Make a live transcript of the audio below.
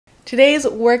Today's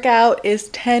workout is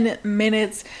 10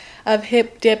 minutes of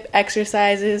hip dip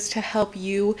exercises to help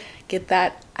you get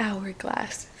that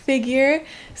hourglass figure.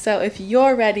 So if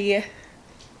you're ready,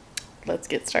 let's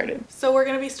get started. So we're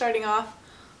going to be starting off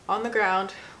on the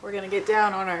ground. We're going to get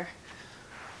down on our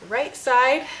right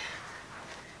side.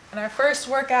 And our first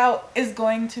workout is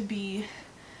going to be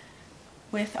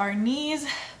with our knees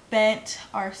bent,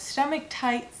 our stomach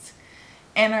tight,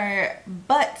 and our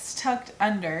butts tucked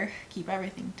under. Keep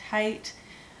everything tight.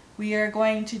 We are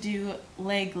going to do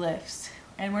leg lifts,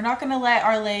 and we're not going to let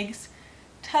our legs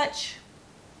touch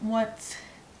once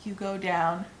you go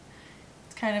down.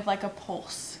 It's kind of like a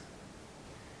pulse.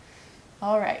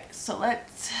 All right, so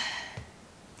let's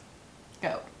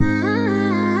go.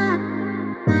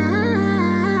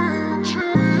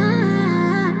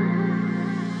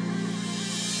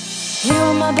 You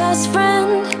were my best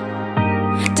friend.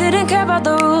 Didn't care about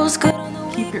the rules.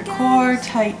 Keep your core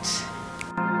tight.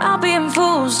 I'll be in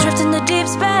fools, drifting to deep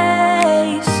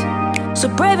space. So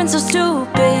brave and so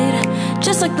stupid,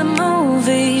 just like the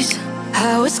movies.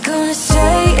 I was gonna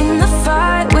stay in the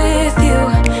fight with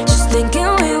you, just thinking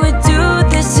we would do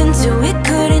this until we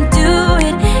couldn't do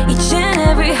it. Each and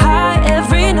every high,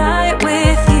 every night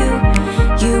with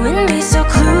you. You and me so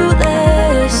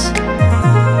clueless.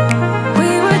 We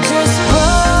were just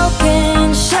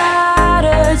broken,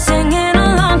 shattered, singing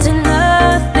along to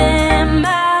nothing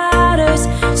matters.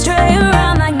 Stray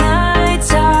around like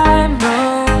nighttime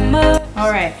rumors.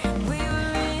 Alright,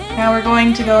 now we're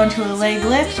going to go into a leg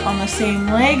lift on the same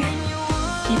leg.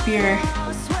 Keep your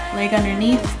leg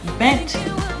underneath bent.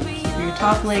 Keep your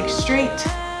top leg straight.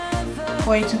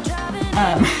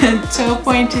 Toe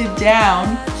pointed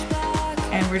down.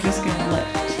 And we're just going to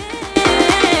lift.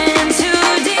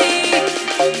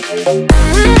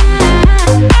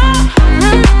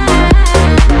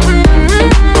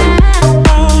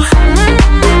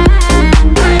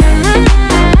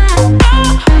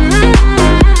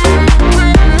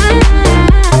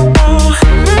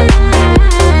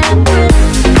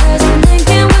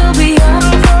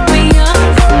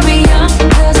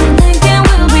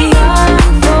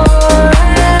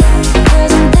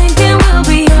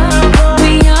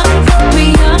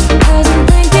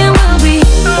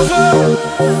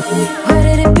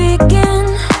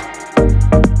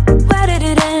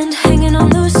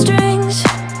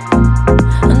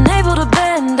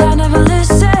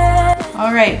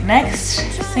 Alright, next,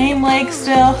 same leg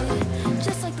still.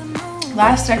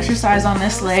 Last exercise on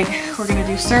this leg, we're going to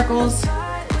do circles.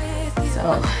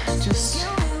 So, just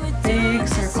big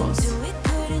circles.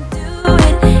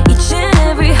 Each and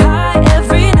every high,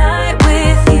 every night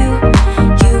with you.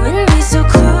 You and me so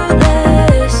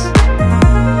clueless.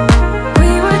 We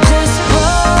were just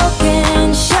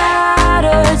broken,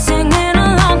 shattered, singing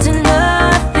along to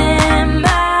nothing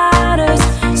matters.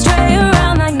 Stray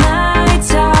around like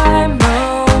nighttime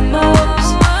rumors.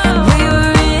 We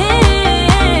were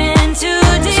in too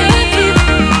deep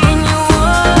in your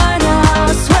worn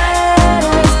out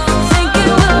sweaters,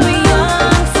 thinking we'll be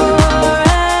young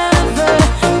forever,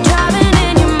 driving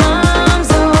in your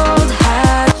mom's old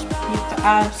hatch. Keep the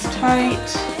abs tight.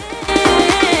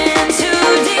 In too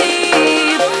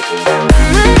deep.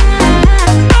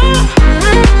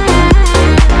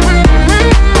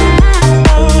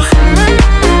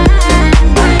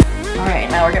 Alright,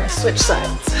 now we're going to switch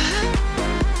sides.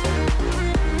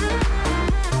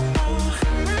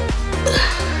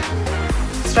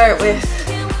 Start with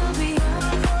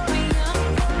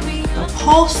the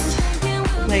pulse,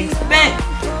 legs bent,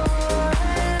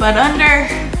 butt under,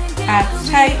 abs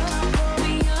tight.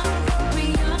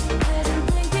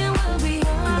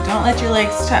 And don't let your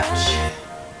legs touch.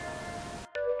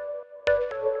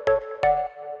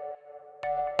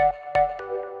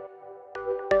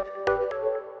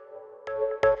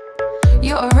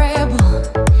 You're a rebel,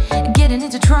 getting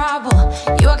into trouble.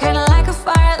 You are kinda like a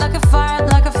fire, like a fire,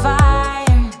 like a fire.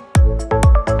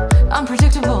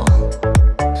 Unpredictable,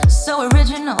 so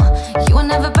original. You are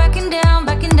never backing down,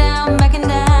 backing down, backing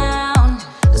down.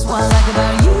 That's what I like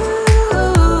about you.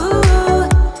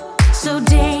 So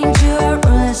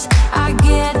dangerous, I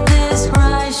get this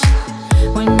rush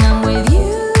when I'm with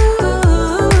you.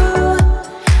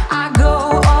 I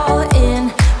go all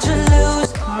in to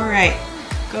lose. Alright,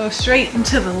 go straight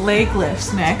into the leg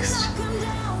lifts next.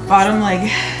 Bottom leg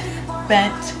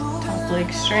bent, top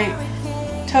leg straight,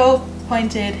 toe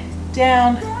pointed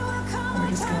down. And we're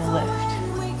just going to lift.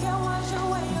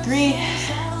 3,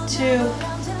 2,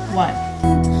 1.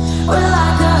 We're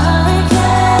like a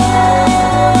hurricane.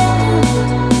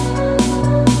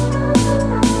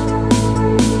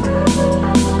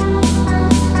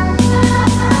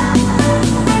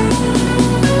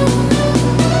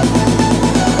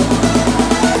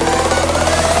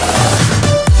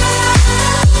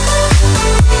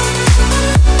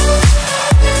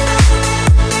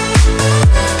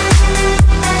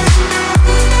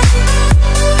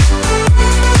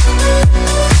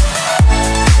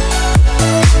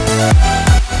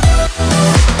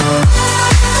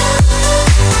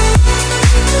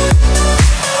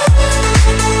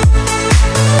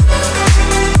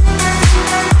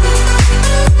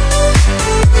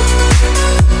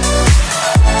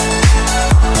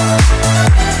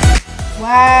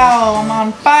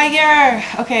 on fire.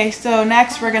 Okay, so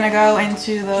next we're gonna go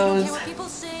into those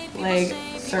leg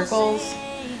circles.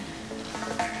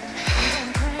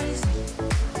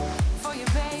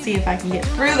 See if I can get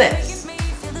through this.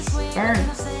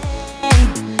 Burns.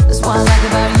 That's what I like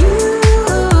about you.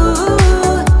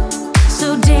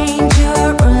 So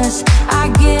dangerous.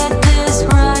 I get this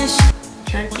rush.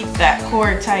 Try to keep that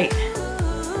core tight.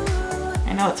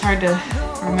 I know it's hard to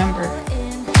remember.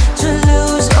 To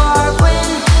lose or win.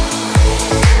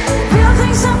 Real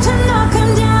things up to knock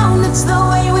 'em down. It's the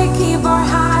way we keep our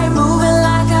high, moving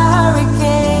like a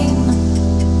hurricane.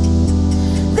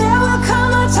 There will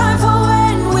come a time for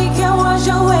when we can wash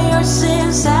away our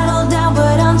sins, settle down,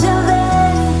 but until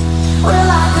then, we're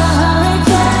like a hurricane.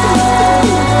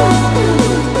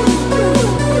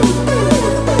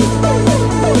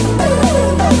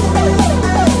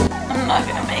 I'm not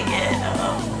gonna make it.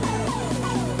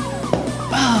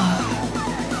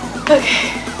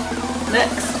 Okay,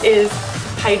 next is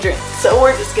hydrant. So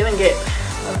we're just gonna get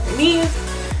on our knees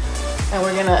and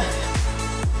we're gonna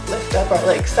lift up our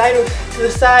legs side to the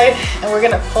side and we're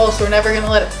gonna pulse. We're never gonna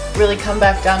let it really come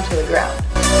back down to the ground.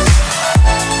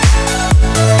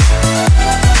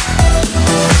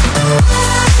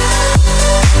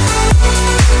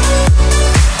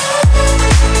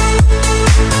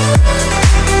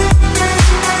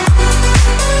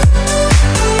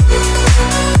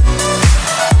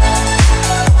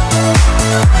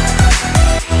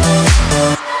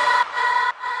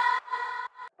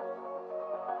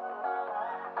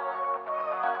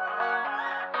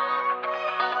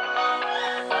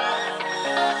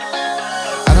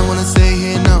 Stay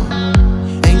here, no,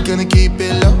 ain't gonna keep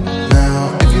it low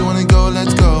now. If you wanna go,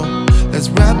 let's go. Let's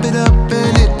wrap it up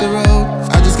and hit the road.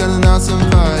 I just got an awesome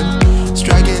vibe,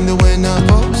 striking the winner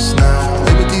post now.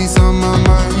 Liberty's on my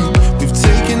mind. We've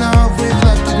taken off, we've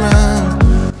left the ground.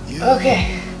 Okay,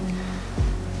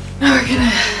 now we're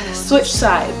gonna switch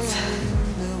sides.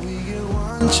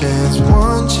 One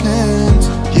chance,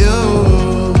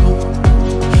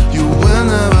 you will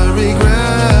never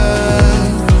regret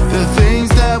the things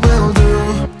that we'll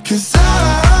do. 'Cause I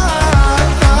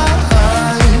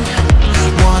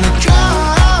wanna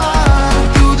drive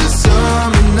through the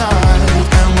summer night.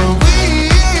 And when we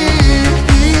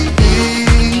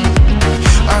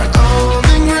are old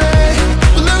and gray,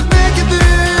 we'll look back at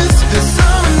this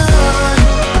summer night.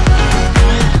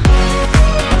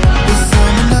 This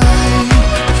summer night,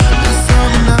 this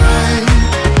summer night.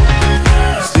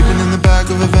 Sleeping in the back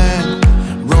of a van,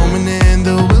 roaming in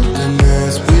the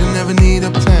wilderness. We'll never need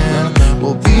a plan.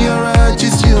 We'll be alright,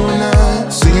 just you and I.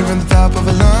 Singing from the top of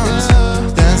our lungs,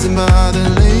 dancing by the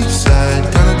lakeside.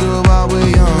 Gonna do it while we're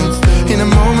young. In a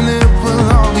moment it will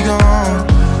all be gone.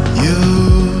 You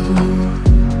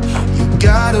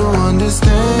gotta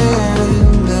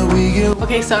understand that we get.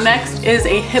 Okay, so next is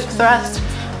a hip thrust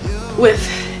with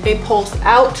a pulse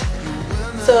out.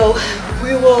 So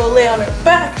we will lay on our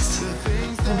backs.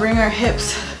 We'll bring our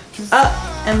hips up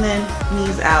and then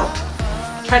knees out.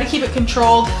 Try to keep it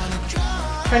controlled.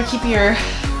 Try to keep your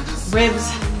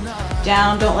ribs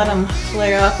down. Don't let them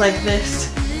flare up like this.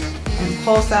 And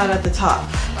pulse out at the top.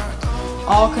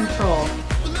 All controlled.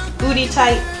 Booty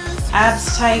tight,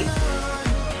 abs tight,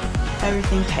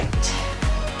 everything tight.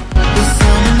 This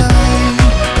summer night,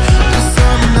 this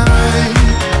summer night.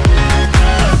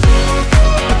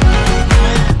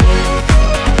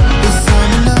 This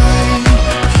summer night,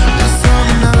 this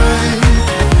summer night.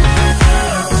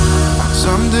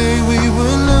 Someday we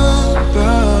will look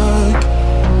back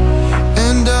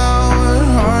and our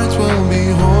hearts will be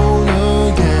whole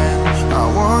again. I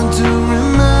want to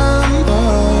remember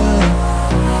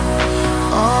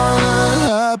all that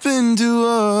happened to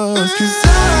us. 'Cause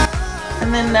And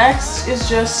then next is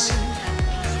just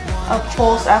a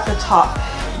pulse at the top.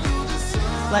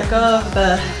 Let go of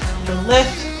the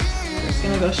lift. We're just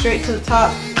gonna go straight to the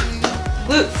top.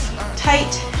 Glutes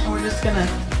tight, and we're just gonna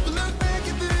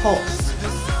pulse.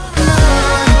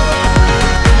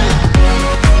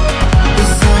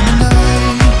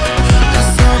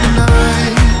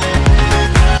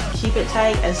 Keep it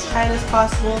tight as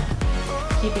possible.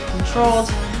 Keep it controlled.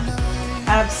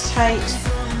 Abs tight,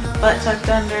 butt tucked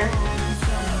under,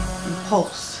 and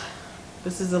pulse.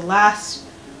 This is the last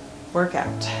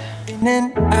workout. In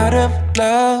and out of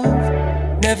love,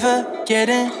 never get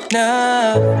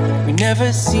enough. We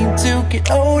never seem to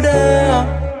get older.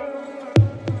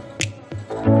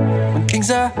 When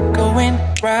things are going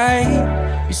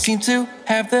right, you seem to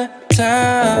have the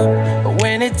time. But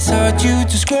when it's hard, you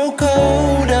just grow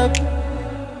cold up.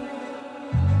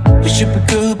 We should be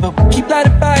good, but we keep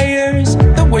lighting fires.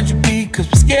 The words repeat, cause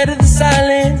we're scared of the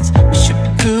silence. We should be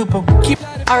good, but we keep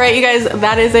All right, you guys,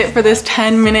 that is it for this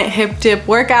 10-minute hip dip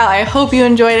workout. I hope you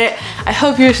enjoyed it. I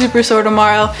hope you're super sore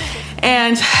tomorrow.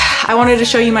 And I wanted to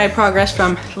show you my progress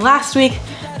from last week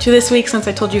to this week, since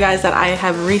I told you guys that I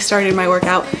have restarted my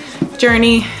workout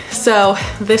journey. So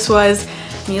this was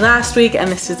me last week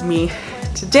and this is me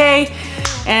today.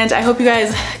 And I hope you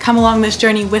guys come along this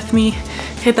journey with me.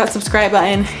 Hit that subscribe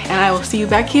button and I will see you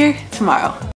back here tomorrow.